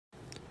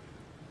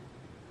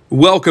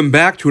Welcome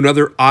back to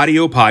another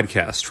audio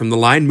podcast from the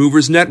Line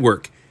Movers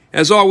Network.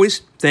 As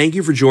always, thank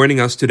you for joining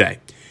us today.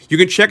 You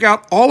can check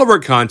out all of our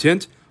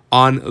content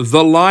on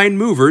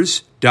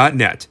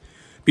thelinemovers.net.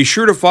 Be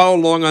sure to follow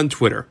along on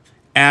Twitter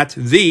at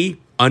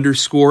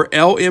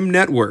 @the_LM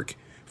Network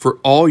for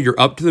all your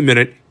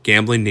up-to-the-minute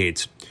gambling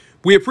needs.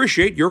 We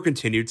appreciate your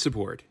continued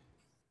support.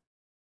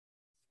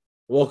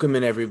 Welcome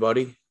in,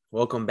 everybody.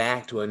 Welcome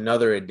back to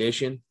another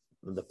edition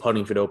of the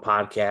Putting for Dough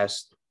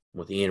podcast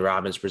with Ian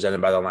Robbins,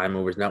 presented by the Line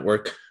Movers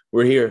Network.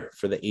 We're here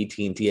for the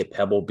AT&T at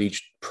Pebble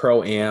Beach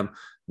Pro-Am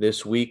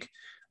this week.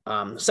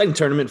 Second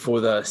tournament for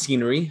the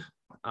scenery.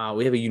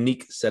 We have a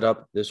unique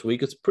setup this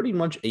week. It's pretty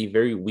much a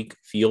very weak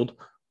field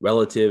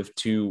relative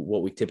to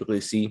what we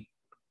typically see.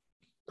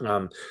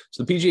 So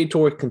the PGA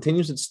Tour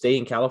continues to stay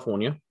in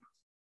California.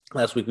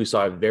 Last week, we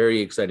saw a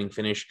very exciting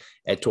finish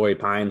at Torrey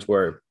Pines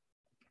where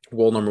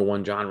world number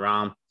one Jon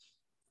Rahm,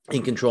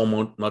 in control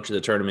much of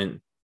the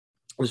tournament,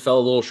 just fell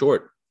a little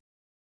short.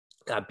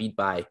 Got beat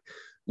by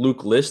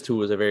Luke List, who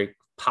was a very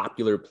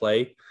popular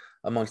play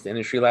amongst the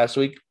industry last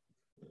week,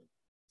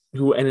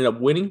 who ended up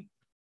winning.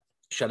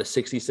 Shot a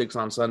 66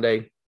 on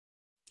Sunday.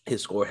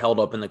 His score held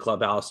up in the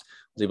clubhouse.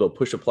 Was able to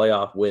push a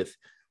playoff with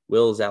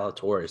Will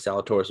Zalatoris.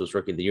 Zalatoris was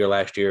Rookie of the Year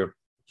last year.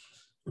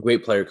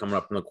 Great player coming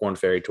up from the Korn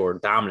Ferry Tour.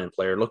 Dominant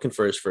player, looking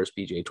for his first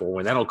PGA Tour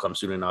win. That'll come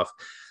soon enough.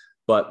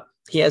 But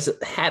he has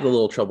had a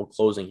little trouble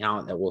closing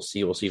out. That we'll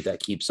see. We'll see if that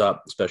keeps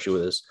up, especially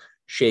with his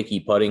shaky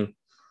putting.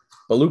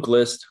 But Luke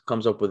List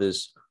comes up with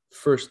his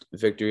first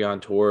victory on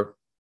tour,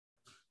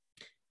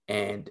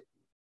 and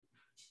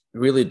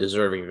really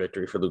deserving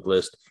victory for Luke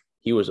List.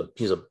 He's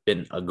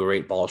been a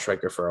great ball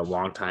striker for a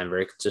long time,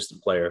 very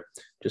consistent player,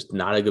 just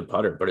not a good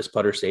putter, but his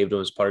putter saved him.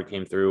 His putter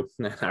came through.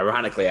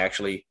 Ironically,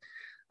 actually,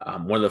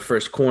 one of the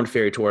first Korn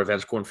Ferry Tour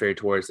events. Korn Ferry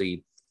Tour is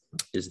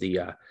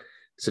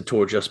it's a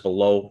tour just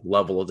below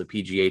level of the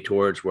PGA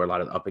Tours, where a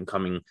lot of up and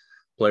coming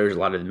players, a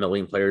lot of the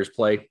million players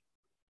play.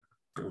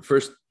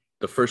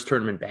 The first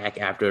tournament back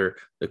after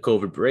the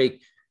COVID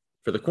break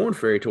for the Korn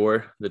Ferry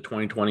Tour, the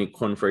 2020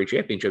 Korn Ferry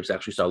Championships,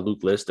 actually saw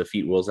Luke List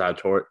defeat Will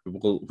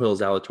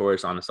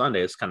Zalatoris on a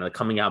Sunday. It's kind of the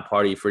coming out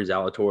party for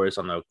Zalatoris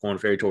on the Korn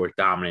Ferry Tour.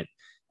 Dominant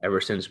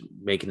ever since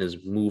making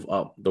his move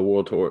up the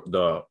world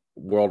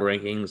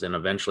rankings, and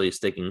eventually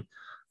sticking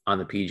on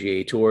the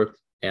PGA Tour.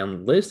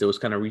 And List, it was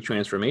kind of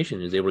retransformation.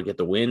 He was able to get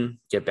the win,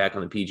 get back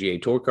on the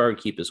PGA Tour card,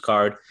 keep his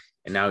card,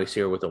 and now he's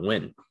here with a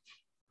win.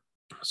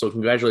 So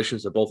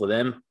congratulations to both of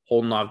them,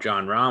 holding off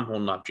Jon Rahm,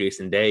 holding off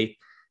Jason Day.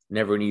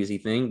 Never an easy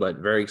thing, but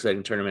very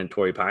exciting tournament at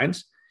Torrey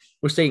Pines.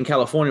 We're staying in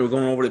California. We're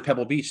going over to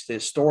Pebble Beach, the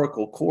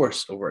historical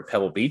course over at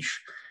Pebble Beach.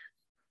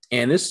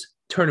 And this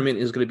tournament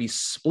is going to be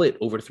split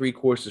over 3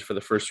 courses for the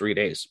first 3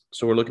 days.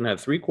 So we're looking at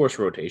a 3-course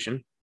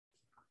rotation,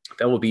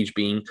 Pebble Beach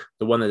being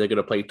the one that they're going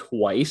to play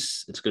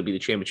twice. It's going to be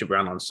the championship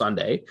round on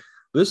Sunday.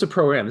 But this is a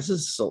program. This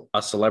is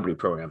a celebrity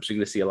program. So you're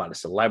going to see a lot of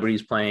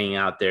celebrities playing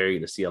out there. You're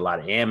going to see a lot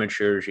of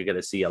amateurs. You're going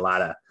to see a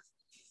lot of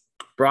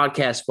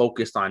broadcasts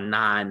focused on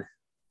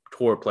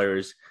non-tour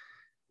players.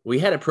 We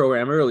had a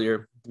program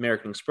earlier,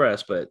 American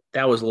Express, but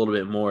that was a little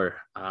bit more,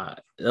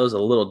 that was a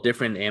little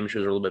different.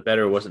 Amateurs are a little bit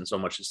better. It wasn't so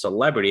much a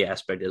celebrity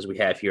aspect as we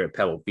have here at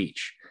Pebble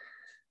Beach.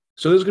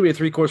 So this is going to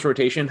be a 3-course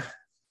rotation.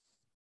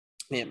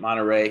 At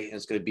Monterey,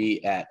 it's going to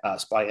be at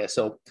Spy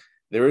Hill.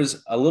 There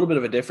is a little bit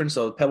of a difference.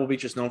 So Pebble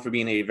Beach is known for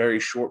being a very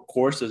short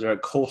course. It's a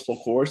coastal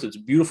course. It's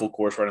a beautiful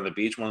course right on the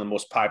beach, one of the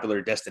most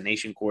popular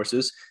destination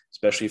courses,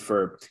 especially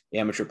for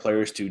amateur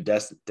players to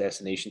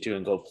destination to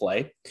and go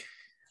play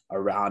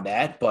around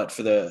that. But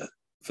for the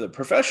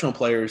professional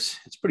players,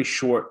 it's pretty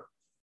short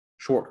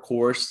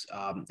course.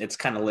 It's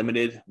kind of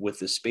limited with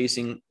the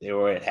spacing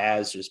where it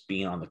has just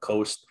being on the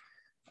coast.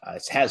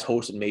 It has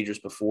hosted majors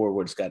before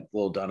where it's got a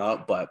little done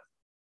up, but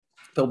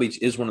Pebble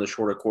Beach is one of the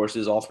shorter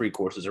courses. All 3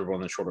 courses are one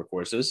of the shorter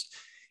courses.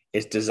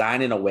 It's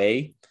designed in a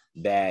way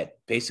that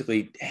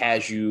basically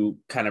has you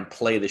kind of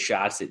play the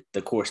shots that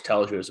the course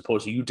tells you, as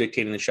opposed to you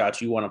dictating the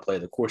shots you want to play.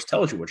 The course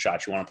tells you what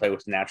shots you want to play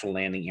with natural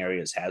landing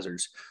areas,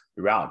 hazards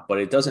throughout, but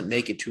it doesn't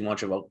make it too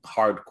much of a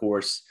hard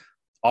course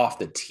off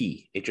the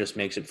tee. It just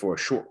makes it for a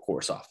short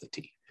course off the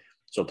tee.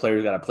 So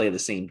players got to play the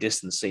same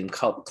distance, same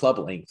club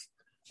length,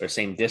 or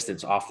same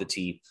distance off the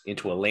tee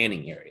into a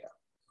landing area.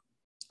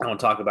 I want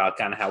to talk about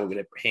kind of how we're going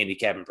to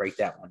handicap and break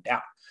that one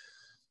down.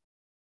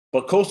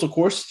 But coastal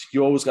course,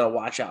 you always got to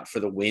watch out for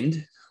the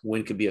wind.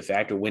 Wind could be a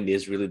factor. Wind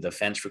is really the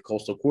fence for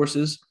coastal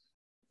courses.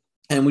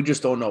 And we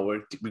just don't know.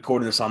 We're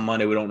recording this on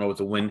Monday. We don't know what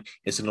the wind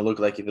is going to look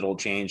like, if it'll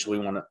change. So we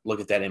want to look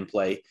at that in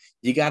play.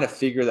 You got to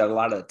figure that a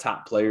lot of the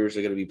top players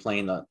are going to be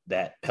playing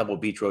that Pebble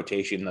Beach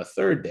rotation the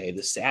 3rd day,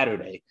 the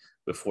Saturday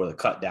before the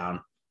cut down.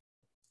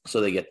 So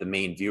they get the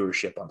main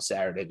viewership on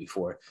Saturday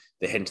before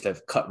they head into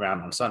the cut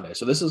round on Sunday.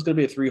 So this is going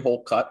to be a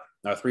 3-round cut.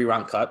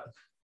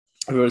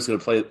 Everybody's going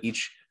to play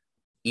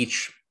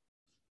each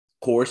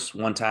course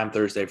one time,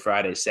 Thursday,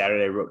 Friday,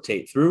 Saturday,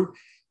 rotate through.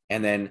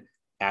 And then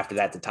after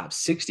that, the top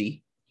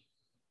 60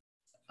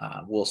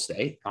 will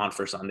stay on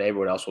for Sunday.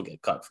 Everyone else will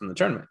get cut from the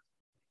tournament.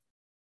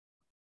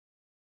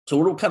 So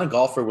what kind of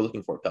golfer we're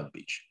looking for at Pebble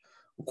Beach?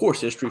 Of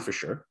course, history for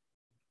sure.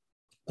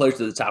 Players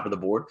to the top of the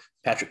board: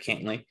 Patrick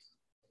Cantlay,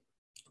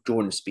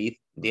 Jordan Spieth,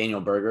 Daniel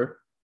Berger.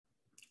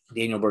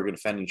 Daniel Berger,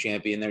 defending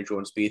champion there.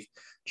 Jordan Spieth,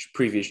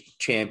 previous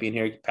champion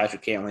here.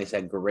 Patrick Cantlay has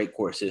had great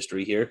course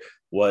history here.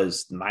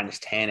 Was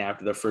 -10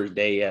 after the first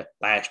day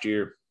last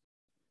year,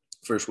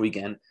 first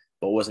weekend,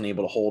 but wasn't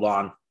able to hold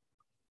on.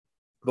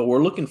 But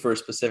we're looking for a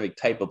specific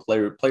type of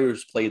player.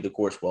 Players played the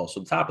course well.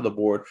 So the top of the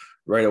board,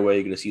 right away,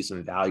 you're going to see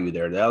some value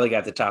there. The other guy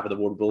at the top of the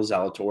board, Will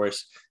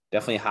Zalatoris,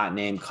 definitely a hot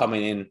name,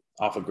 coming in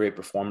off a great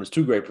performance,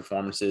 2 great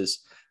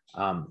performances.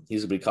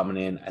 He's going to be coming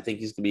in. I think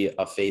he's going to be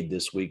a fade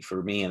this week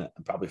for me and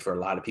probably for a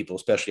lot of people,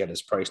 especially at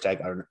his price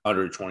tag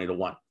under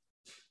 20-1.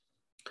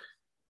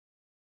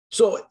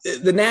 So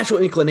the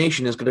natural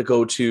inclination is going to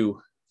go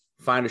to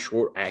find a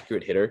short,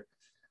 accurate hitter,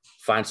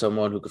 find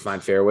someone who can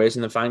find fairways,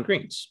 and then find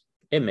greens.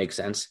 It makes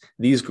sense.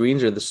 These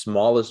greens are the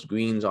smallest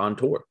greens on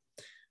tour.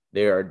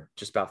 They are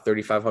just about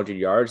 3,500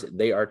 yards.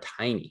 They are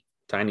tiny,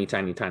 tiny,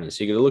 tiny, tiny.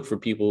 So you're going to look for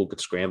people who could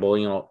scramble.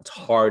 You know, it's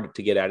hard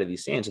to get out of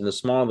these stands. And the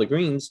smaller the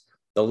greens,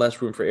 the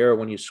less room for error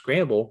when you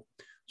scramble.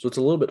 So it's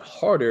a little bit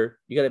harder.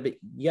 You got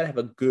to have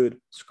a good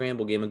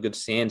scramble game, a good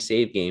sand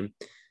save game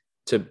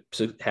to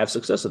have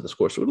success at this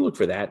course. So we're going to look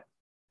for that.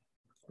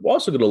 We're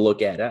also going to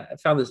look at, I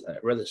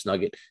read this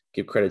nugget,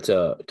 give credit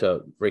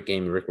to Rick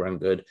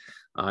Rungood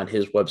on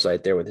his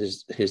website there with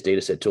his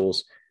data set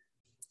tools.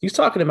 He's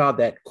talking about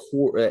that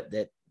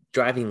that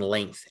driving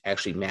length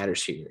actually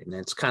matters here. And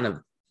it's kind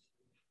of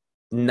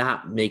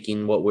not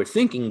making what we're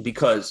thinking,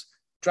 because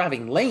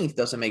driving length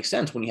doesn't make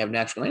sense when you have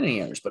natural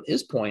landing errors. But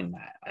his point,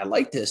 I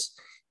like this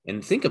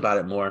and think about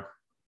it more,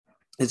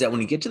 is that when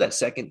you get to that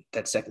second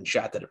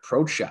shot, that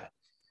approach shot,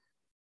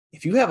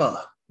 if you have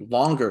a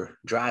longer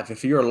drive,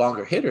 if you're a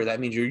longer hitter, that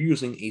means you're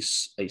using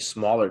a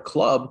smaller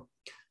club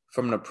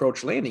from an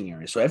approach landing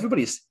area. So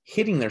everybody's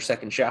hitting their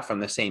second shot from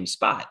the same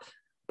spot.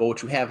 But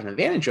what you have an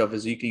advantage of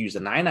is you can use a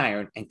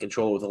 9-iron and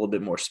control with a little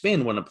bit more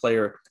spin, when a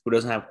player who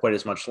doesn't have quite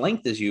as much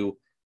length as you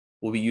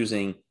will be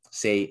using,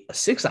 say, a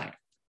 6-iron.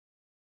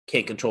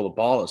 Can't control the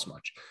ball as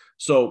much.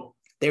 So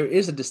there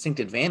is a distinct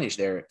advantage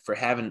there for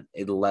having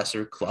a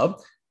lesser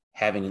club,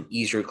 having an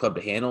easier club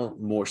to handle,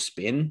 more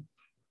spin,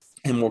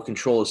 and more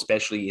control,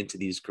 especially into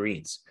these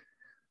greens.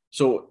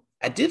 So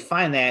I did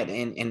find that,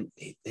 and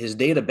his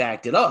data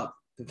backed it up,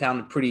 and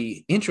found it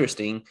pretty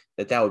interesting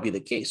that would be the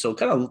case. So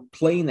kind of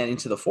playing that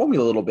into the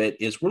formula a little bit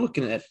is we're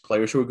looking at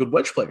players who are good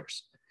wedge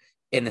players,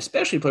 and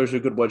especially players who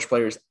are good wedge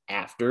players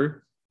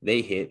after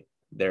they hit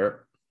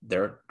their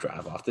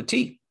drive off the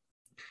tee.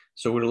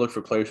 So we're going to look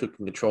for players who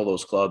can control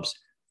those clubs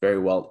very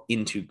well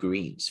into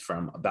greens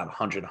from about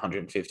 100,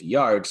 150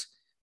 yards,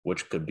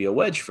 which could be a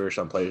wedge for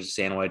some players, a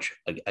sand wedge,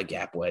 a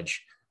gap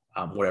wedge,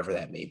 whatever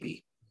that may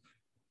be.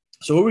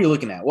 So what are we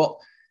looking at?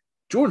 Well,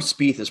 Jordan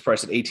Spieth is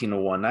priced at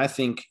 18-1. And I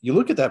think you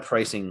look at that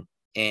pricing,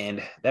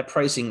 and that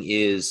pricing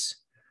is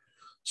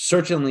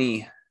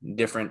certainly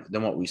different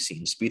than what we've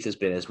seen. Spieth has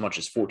been as much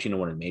as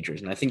 14-1 in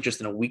majors. And I think just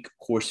in a weak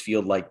course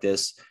field like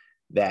this,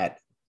 that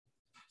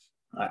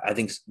I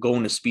think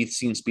going to Spieth,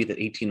 seeing Spieth at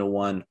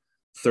 18-1,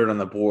 third on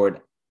the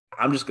board,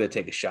 I'm just going to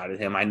take a shot at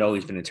him. I know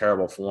he's been in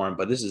terrible form,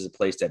 but this is a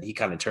place that he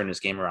kind of turned his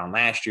game around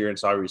last year and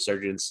saw a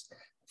resurgence. I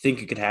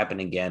think it could happen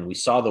again. We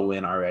saw the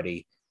win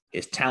already.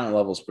 His talent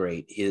level is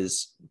great.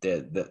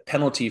 The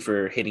penalty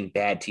for hitting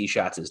bad tee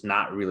shots is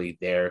not really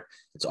there.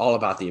 It's all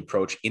about the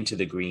approach into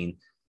the green,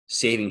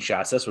 saving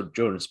shots. That's what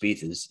Jordan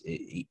Spieth is.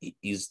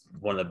 He's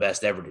one of the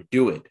best ever to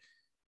do it.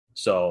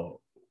 So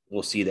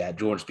we'll see that.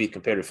 Jordan Spieth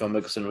compared to Phil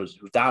Mickelson,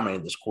 who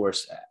dominated this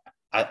course.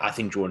 I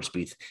think Jordan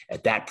Spieth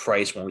at that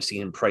price, when we see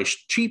him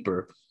priced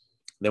cheaper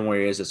than where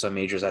he is at some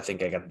majors, I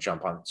think I got to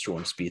jump on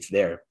Jordan Spieth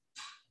there.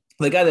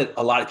 The guy that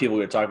a lot of people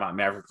are talking about,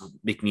 Maverick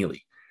McNealy.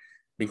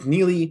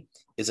 McNealy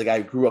is a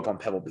guy who grew up on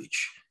Pebble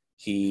Beach.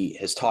 He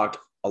has talked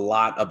a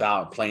lot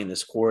about playing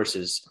this course.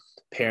 His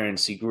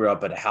parents, he grew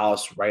up at a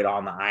house right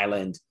on the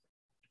island.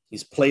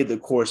 He's played the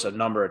course a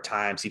number of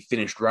times. He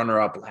finished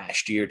runner-up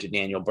last year to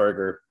Daniel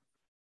Berger.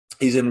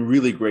 He's in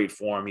really great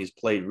form. He's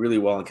played really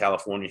well in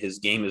California. His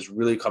game has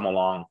really come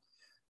along.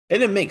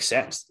 And it makes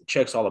sense. It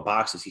checks all the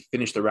boxes. He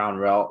finished the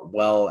round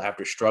well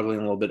after struggling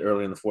a little bit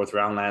early in the fourth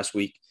round last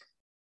week.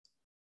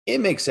 It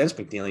makes sense,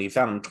 McNealy. He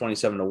found him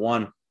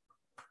 27-1.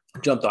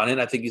 Jumped on it.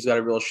 I think he's got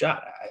a real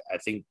shot. I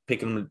think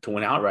picking him to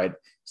win outright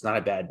is not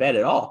a bad bet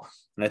at all.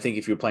 And I think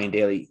if you're playing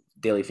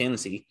daily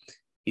fantasy,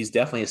 he's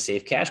definitely a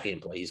safe cash game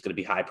play. He's going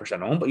to be high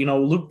percent owned. But,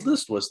 Luke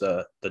List was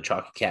the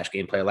chalky cash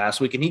game play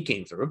last week, and he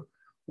came through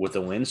with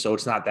a win, so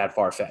it's not that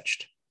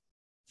far-fetched.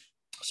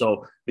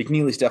 So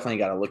McNealy's definitely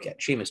got to look at.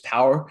 Seamus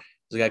Power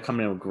is a guy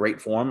coming in with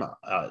great form,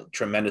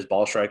 tremendous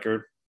ball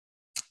striker.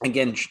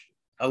 Again,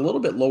 a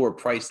little bit lower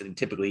price than it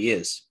typically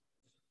is,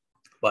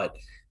 but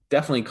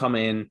definitely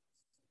coming in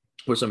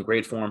with some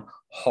great form.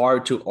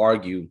 Hard to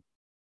argue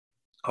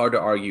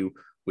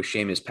with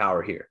Seamus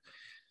Power here.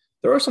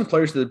 There are some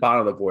players at the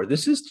bottom of the board.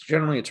 This is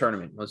generally a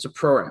tournament. It's a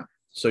pro-am,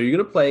 so you're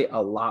going to play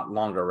a lot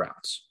longer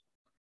rounds.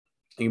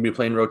 You're going to be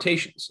playing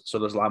rotations, so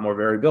there's a lot more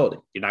variability.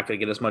 You're not going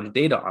to get as much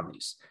data on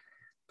these.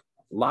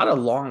 A lot of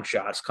long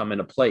shots come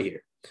into play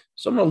here.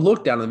 So I'm going to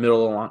look down the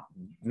middle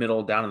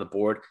middle down on the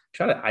board.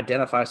 Try to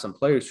identify some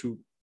players who,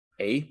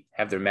 A,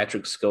 have their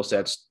metric skill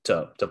sets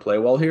to play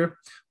well here,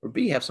 or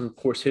B, have some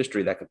course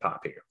history that could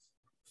pop here.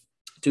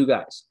 Two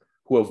guys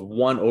who have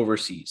won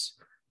overseas.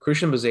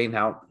 Christian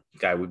Bezuidenhout,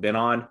 guy we've been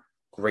on,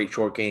 great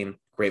short game,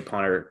 great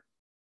punter,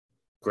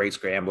 great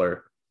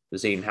scrambler.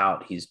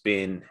 Bezuidenhout, he's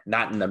been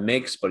not in the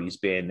mix, but he's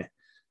been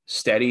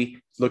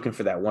steady, looking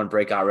for that one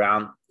breakout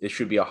round. This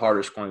should be a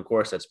harder scoring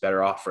course. That's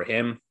better off for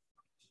him.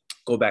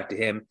 Go back to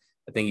him.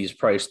 I think he's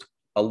priced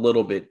a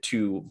little bit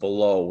too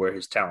below where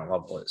his talent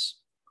level is.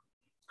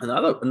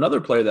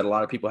 Another player that a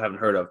lot of people haven't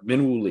heard of,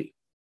 Minwoo Lee.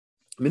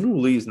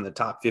 Minwoo Lee is in the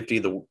top 50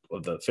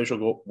 of the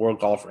official world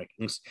golf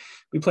rankings.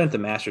 We played at the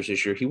Masters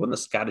this year. He won the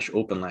Scottish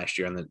Open last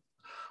year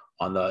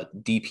on the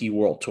DP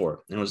World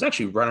Tour and was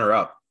actually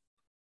runner-up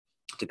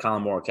to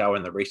Colin Morikawa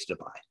in the race to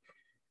Dubai.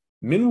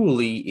 Minwoo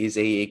Lee is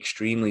a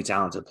extremely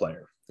talented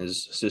player.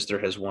 His sister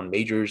has won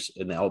majors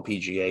in the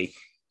LPGA.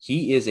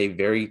 He is a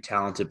very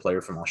talented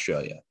player from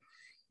Australia.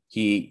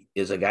 He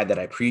is a guy that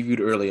I previewed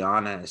early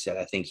on, and I said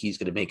I think he's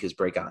going to make his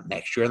breakout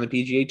next year on the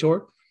PGA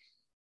Tour.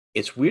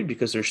 It's weird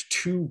because there's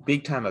two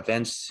big-time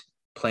events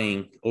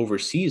playing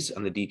overseas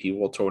on the DP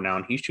World Tour now,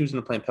 and he's choosing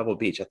to play in Pebble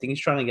Beach. I think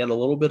he's trying to get a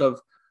little bit of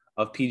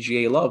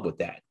PGA love with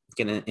that,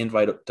 get an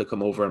invite to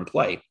come over and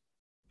play.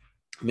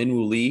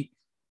 Minwoo Lee,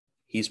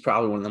 he's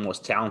probably one of the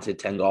most talented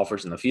 10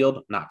 golfers in the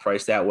field, not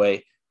priced that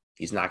way.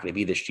 He's not going to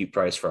be this cheap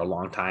price for a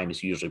long time.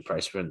 He's usually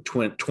priced for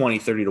 20,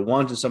 30 to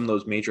 1 in some of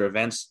those major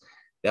events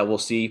that we'll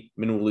see.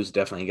 Minwoo Lee's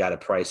definitely got a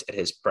price at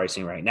his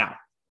pricing right now.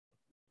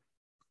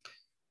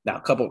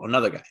 Now,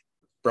 another guy,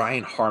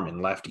 Brian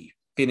Harman, lefty,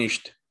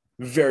 finished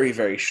very,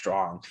 very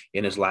strong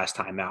in his last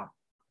time out.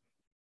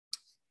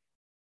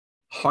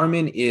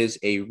 Harman is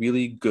a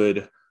really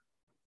good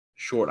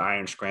short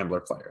iron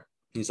scrambler player.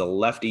 He's a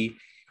lefty.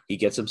 He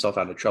gets himself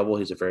out of trouble.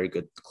 He's a very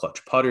good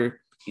clutch putter.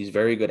 He's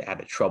very good out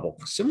of trouble,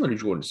 similar to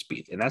Jordan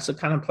Spieth. And that's the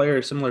kind of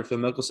player similar to Phil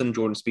Mickelson and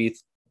Jordan Spieth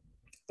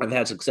have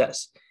had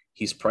success.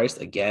 He's priced,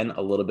 again,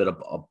 a little bit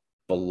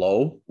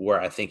below where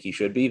I think he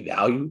should be.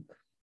 Value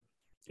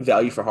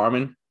for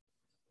Harman,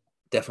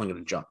 definitely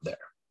going to jump there.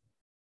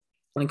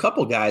 And a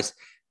couple guys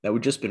that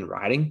we've just been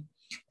riding,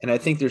 and I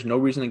think there's no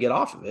reason to get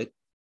off of it.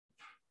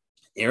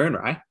 Aaron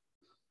Rai,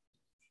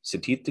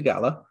 Sahith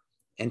Theegala,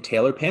 and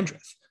Taylor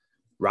Pendrith.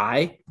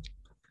 Rai,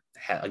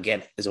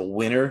 again, is a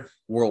winner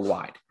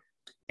worldwide,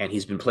 and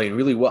he's been playing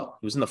really well.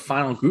 He was in the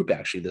final group,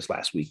 actually, this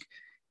last week.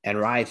 And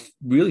Rai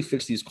really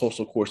fits these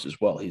coastal courses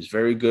well. He's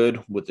very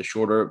good with the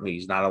shorter.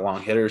 He's not a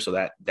long hitter, so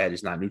that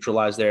is not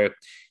neutralized there.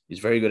 He's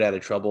very good out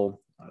of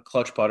trouble,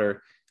 clutch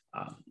putter.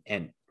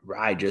 And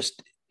Rai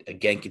just,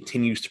 again,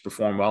 continues to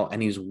perform well,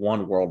 and he's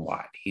won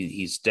worldwide.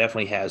 He's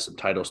definitely has some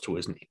titles to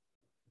his name.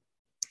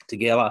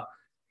 Theegala,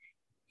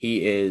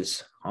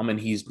 he's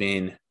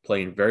been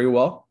playing very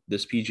well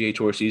this PGA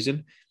Tour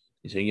season.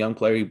 He's a young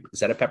player.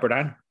 He's at a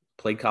Pepperdine,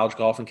 played college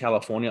golf in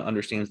California,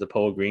 understands the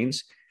Poa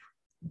greens.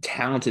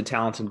 Talented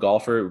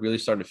golfer, really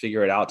starting to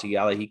figure it out.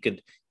 Theegala, he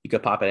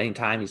could pop at any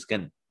time. He's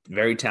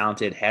very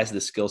talented, has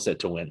the skill set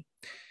to win.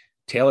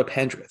 Taylor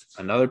Pendrith,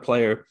 another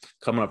player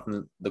coming up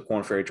from the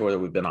Korn Ferry Tour that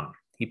we've been on.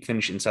 He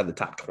finished inside the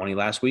top 20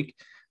 last week.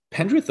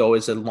 Pendrith, though,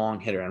 is a long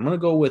hitter. I'm going to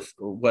go with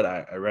what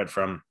I read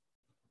from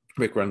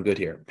Rick Run Good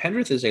here.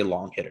 Pendrith is a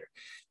long hitter.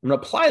 I'm going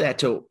to apply that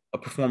to a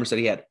performance that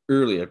he had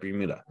earlier at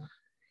Bermuda.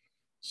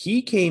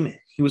 He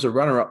was a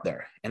runner-up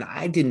there, and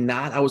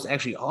I was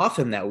actually off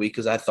him that week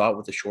because I thought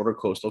with the shorter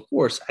coastal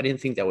course, I didn't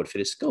think that would fit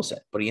his skill set,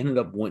 but he ended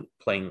up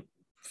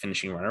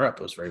finishing runner-up.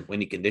 It was very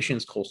windy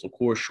conditions, coastal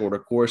course, shorter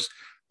course,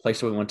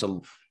 place where we went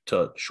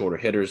to shorter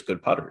hitters,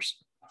 good putters.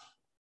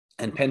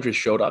 And Pendrith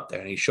showed up there,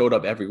 and he showed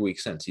up every week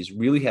since. He's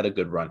really had a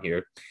good run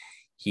here.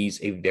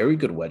 He's a very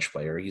good wedge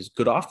player. He's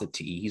good off the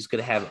tee. He's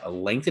going to have a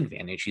length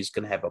advantage. He's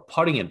going to have a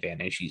putting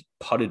advantage. He's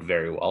putted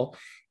very well.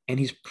 And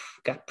he's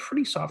got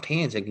pretty soft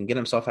hands and can get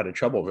himself out of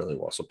trouble really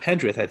well. So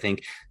Pendrith, I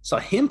think, saw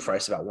him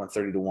price about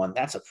 130 to 1.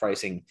 That's a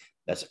pricing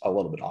that's a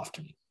little bit off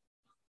to me.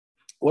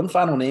 One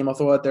final name I'll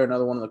throw out there,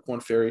 another one of the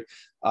Korn Ferry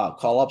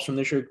call-ups from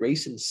this year,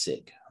 Grayson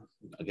Sigg.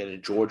 Again, a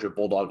Georgia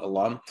Bulldog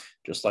alum,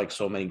 just like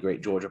so many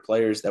great Georgia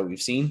players that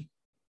we've seen.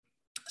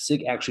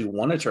 Sigg actually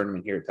won a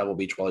tournament here at Pebble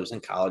Beach while he was in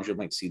college. You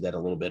might see that a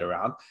little bit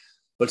around.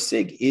 But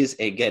Sigg is,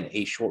 again,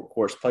 a short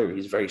course player.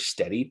 He's very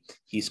steady.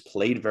 He's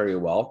played very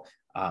well.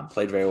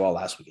 Played very well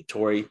last week at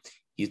Torrey.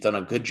 He's done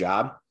a good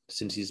job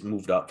since he's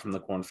moved up from the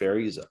Korn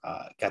Ferry. He's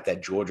got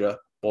that Georgia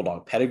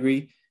Bulldog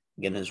pedigree.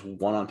 Again, has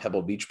won on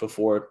Pebble Beach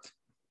before.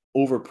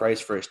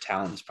 Overpriced for his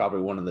talent. He's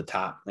probably one of the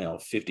top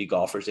 50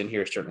 golfers in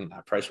here, certainly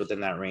not priced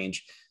within that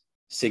range.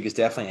 Sigg is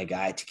definitely a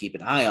guy to keep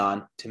an eye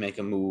on to make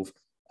a move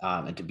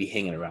and to be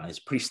hanging around. He's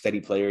a pretty steady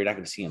player. You're not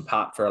going to see him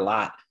pop for a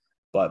lot,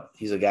 but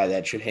he's a guy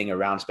that should hang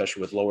around,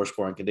 especially with lower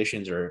scoring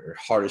conditions or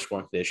harder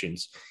scoring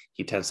conditions.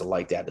 He tends to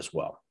like that as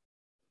well.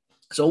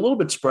 So a little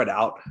bit spread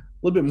out, a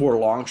little bit more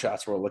long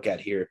shots we'll look at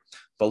here,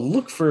 but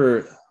look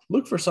for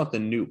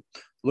something new.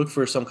 Look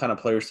for some kind of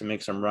players to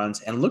make some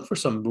runs and look for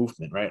some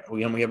movement, right?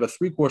 We have a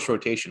 3-course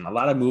rotation, a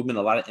lot of movement,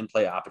 a lot of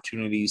in-play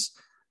opportunities,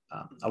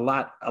 a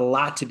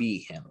lot to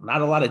be handled.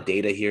 Not a lot of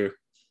data here.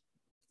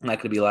 That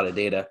could be a lot of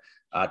data.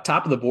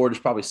 Top of the board is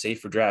probably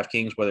safe for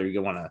DraftKings, whether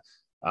you want to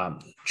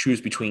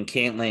choose between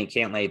Cantlay.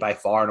 Cantlay by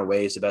far and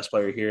away is the best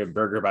player here.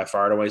 Berger by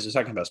far and away is the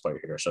second best player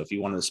here. So if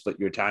you wanted to split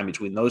your time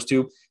between those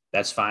two,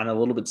 that's fine. A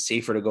little bit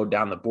safer to go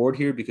down the board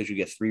here because you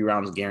get 3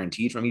 rounds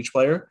guaranteed from each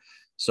player.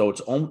 So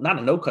it's not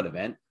a no-cut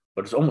event,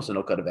 but it's almost a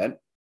no-cut event.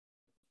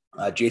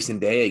 Jason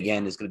Day,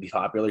 again, is going to be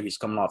popular. He's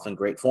coming off in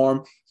great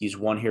form. He's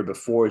won here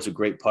before. He's a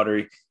great putter.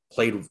 He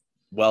played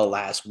well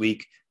last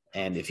week.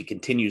 And if he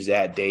continues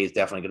that, Day is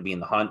definitely going to be in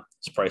the hunt.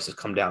 His price has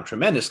come down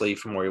tremendously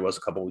from where he was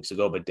a couple weeks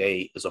ago, but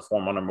Day is a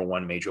former number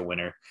 1 major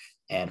winner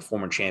and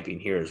former champion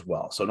here as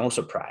well. So no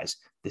surprise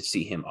to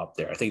see him up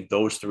there. I think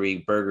those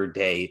 3, Berger,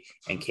 Day,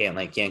 and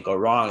Cantlay, can't go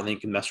wrong. And then you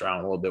can mess around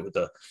a little bit with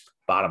the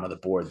bottom of the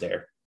board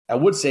there. I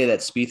would say that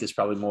Spieth is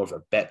probably more of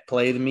a bet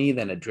play to me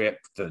than a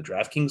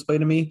DraftKings play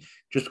to me,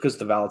 just because of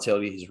the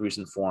volatility of his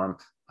recent form.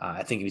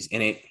 I think if he's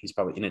in it, he's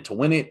probably in it to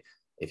win it.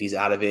 If he's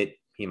out of it,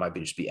 he might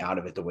just be out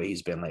of it the way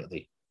he's been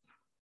lately.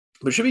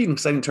 But it should be an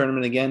exciting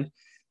tournament again.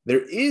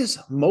 There is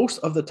most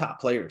of the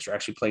top players are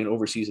actually playing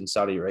overseas in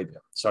Saudi Arabia.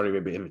 Saudi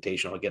Arabia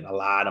Invitational, getting a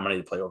lot of money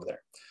to play over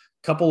there.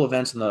 Couple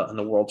events in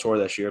the World Tour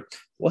this year.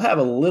 We'll have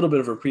a little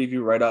bit of a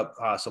preview right up,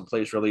 some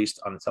plays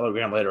released on the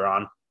Telegram later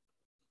on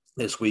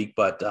this week.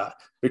 But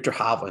Victor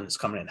Hovland is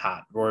coming in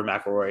hot. Rory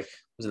McIlroy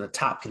was in the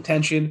top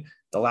contention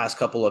the last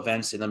couple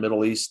events in the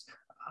Middle East.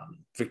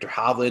 Victor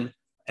Hovland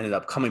ended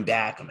up coming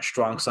back on a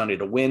strong Sunday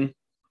to win.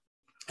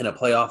 In a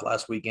playoff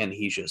last weekend,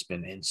 he's just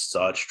been in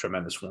such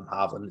tremendous form.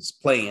 Hovland is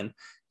playing.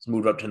 He's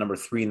moved up to number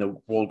 3 in the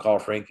world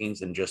golf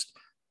rankings and just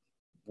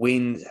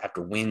wins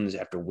after wins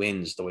after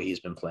wins the way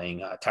he's been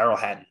playing. Tyrrell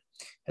Hatton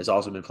has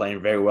also been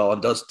playing very well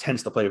and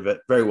tends to play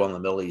very well in the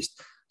Middle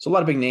East. So a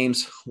lot of big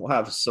names. We'll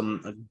have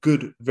some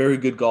very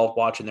good golf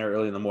watching there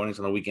early in the mornings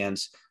on the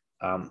weekends.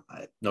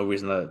 No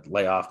reason to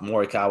lay off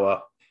Morikawa,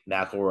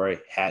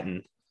 McIlroy,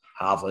 Hatton,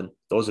 Hovland.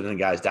 Those are the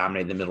guys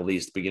dominating the Middle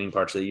East beginning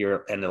parts of the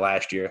year and the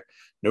last year.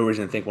 No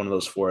reason to think one of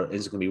those 4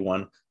 is going to be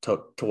one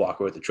to walk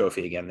away with the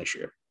trophy again this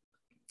year.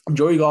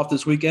 Enjoy your golf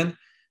this weekend.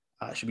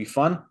 It should be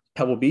fun.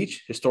 Pebble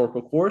Beach,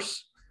 historical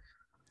course.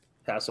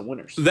 Have some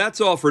winners.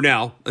 That's all for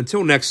now.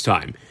 Until next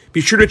time,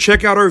 be sure to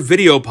check out our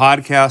video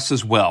podcast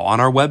as well on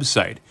our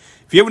website.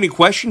 If you have any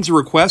questions or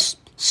requests,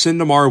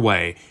 send them our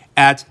way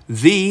at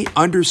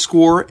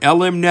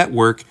 _LM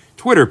Network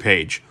Twitter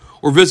page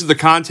or visit the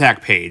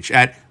contact page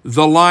at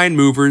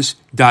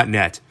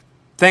thelinemovers.net.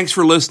 Thanks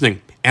for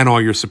listening and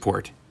all your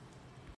support.